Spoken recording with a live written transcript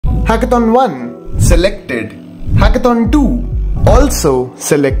Hackathon 1 selected. Hackathon 2 also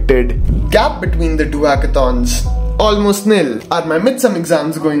selected. Gap between the two hackathons almost nil. Are my midsem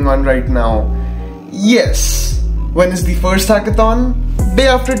exams going on right now? Yes. When is the first hackathon? Day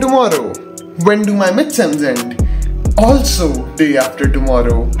after tomorrow. When do my midsems end? Also day after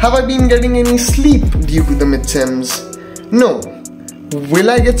tomorrow. Have I been getting any sleep due to the midsems? No. Will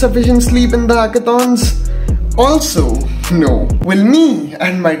I get sufficient sleep in the hackathons? Also, no. Will me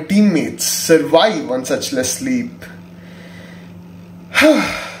and my teammates survive on such less sleep?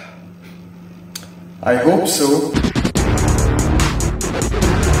 I hope so.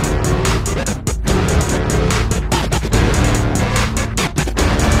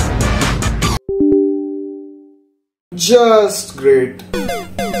 Just great.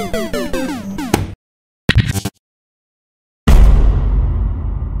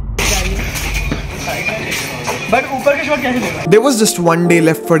 There was just one day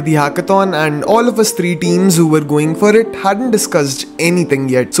left for the hackathon and all of us 3 teams who were going for it hadn't discussed anything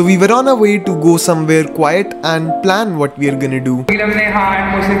yet. So we were on our way to go somewhere quiet and plan what we are gonna do. हमने hard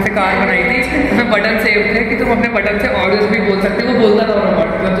motion से car बनाई थी, उसमें button save the कि तुम अपने button से audios भी बोल सकते हो, वो बोलता था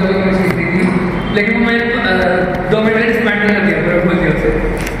मतलब जो भी मशीन थी, लेकिन मैं 2 मिनट स्पेंड कर दिया पूरा बोल दिया उसे.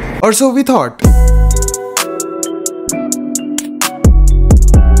 Or so we thought.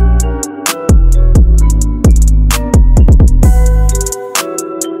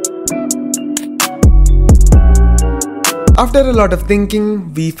 After a lot of thinking,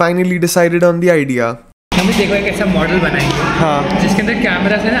 we finally decided on the idea. हमने देखा एक ऐसा मॉडल बनाएंगे हाँ जिसके अंदर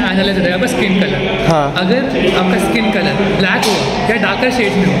कैमरा से ना एनालाइज हो जाएगा स्किन कलर हाँ अगर आपका स्किन कलर ब्लैक हो या डार्कर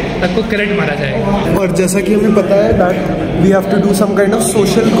शेड में हो तब को करेक्ट मारा जाएगा. और जैसा कि हमें पता है that we have to do some kind of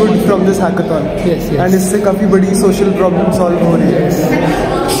social good from this hackathon. Yes, yes. And इससे काफी बड़ी social problem solve हो रही है.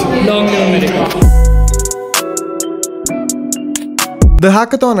 Long live America. The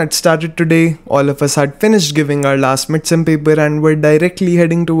hackathon had started today. All of us had finished giving our last midsem paper and were directly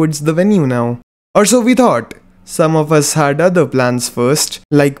heading towards the venue now. Or so we thought. Some of us had other plans first,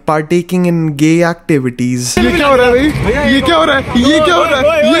 like partaking in gay activities. ये क्या हो रहा है भाई? ये क्या हो रहा है? ये क्या हो रहा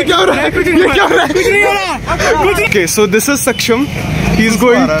है? ये क्या हो रहा है? ये क्या हो रहा है? Okay, so this is Saksham. He's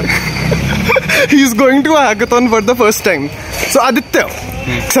going to a hackathon for the first time. So Aditya,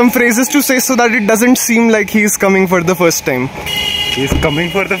 some phrases to say so that it doesn't seem like he's coming for the first time. He's coming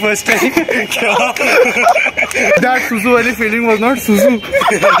for the first time. That Suzu wali feeling was not Suzu.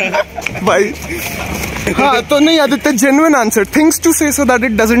 Why? हाँ तो नहीं Aditya, genuine answer. Things to say so that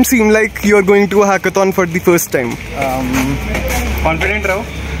it doesn't seem like you're going to a hackathon for the first time. Confident रहो.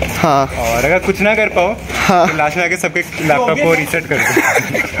 हाँ. और अगर कुछ ना कर पाओ हाँ. तो लास्ट में आके सबके लैपटॉप को रीसेट कर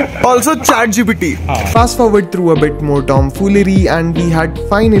दो. Also ChatGPT. Fast forward through a bit more tomfoolery and we had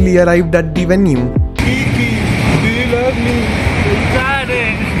finally arrived at the venue. Do you love me?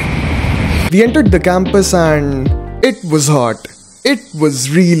 We entered the campus and it was hot. It was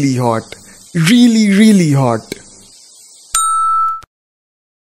really hot. Really, really hot.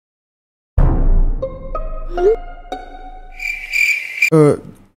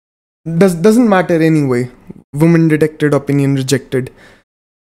 Doesn't matter anyway. Woman detected, opinion rejected.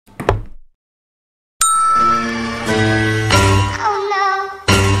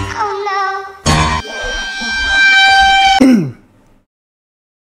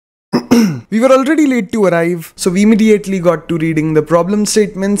 We were already late to arrive, so we immediately got to reading the problem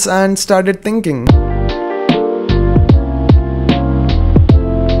statements and started thinking.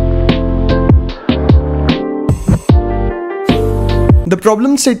 The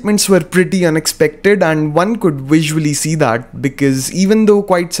problem statements were pretty unexpected and one could visually see that because even though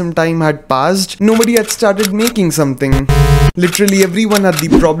quite some time had passed, nobody had started making something. Literally everyone had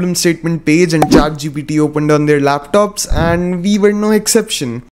the problem statement page and ChatGPT opened on their laptops and we were no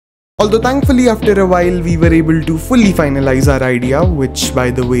exception. Although thankfully after a while we were able to fully finalize our idea, which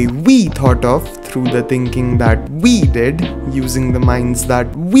by the way we thought of through the thinking that we did, using the minds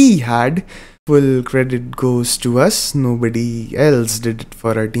that we had. Full credit goes to us, nobody else did it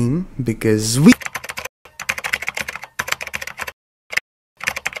for our team because we...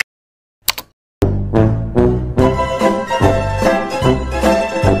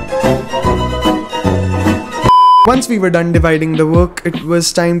 Once we were done dividing the work, it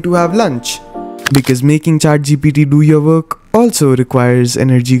was time to have lunch. Because making ChatGPT do your work also requires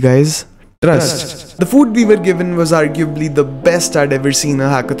energy, guys. Trust. The food we were given was arguably the best I'd ever seen a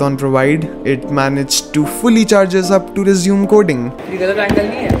hackathon provide. It managed to fully charge us up to resume coding.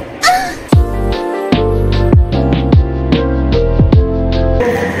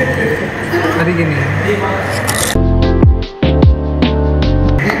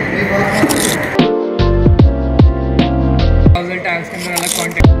 tags के अंदर अलग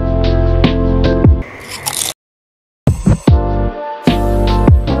content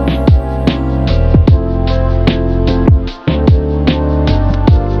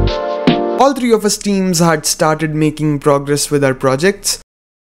three of us teams had started making progress with our projects.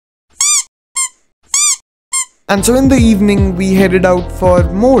 And so in the evening, we headed out for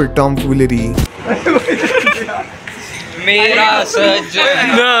more tomfoolery. मेरा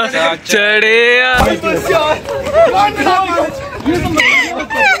सजना चढ़े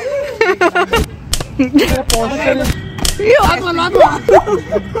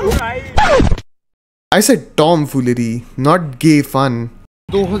I said tomfoolery, not gay fun.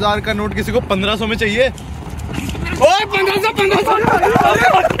 2000 का note किसी को 1500 में चाहिए? ओए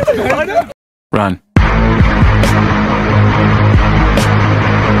 1500 Run.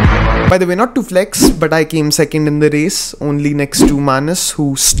 By the way, not to flex, but I came second in the race, only next to Manas,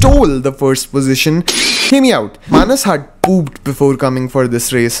 who stole the first position. Hear me out. Manas had pooped before coming for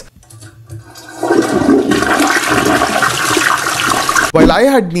this race, while I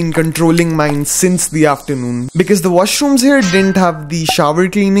had been controlling mine since the afternoon, because the washrooms here didn't have the shower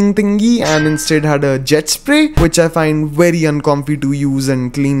cleaning thingy and instead had a jet spray, which I find very uncomfy to use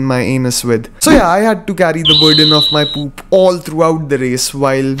and clean my anus with. So yeah, I had to carry the burden of my poop all throughout the race,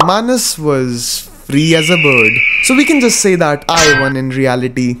 while Manas was free as a bird. So we can just say that I won in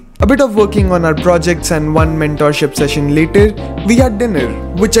reality. A bit of working on our projects and one mentorship session later, we had dinner,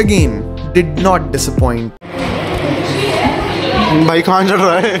 which again did not disappoint. भाई कहाँ चल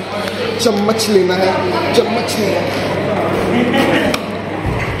रहा है? चम्मच लेना है, चम्मच लेना है।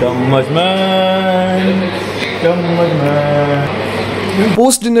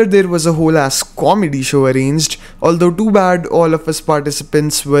 Post dinner there was a whole ass comedy show arranged, although too bad all of us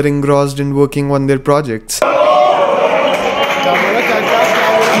participants were engrossed in working on their projects.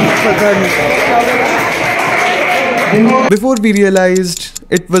 Before we realized,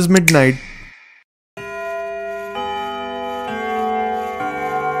 it was midnight.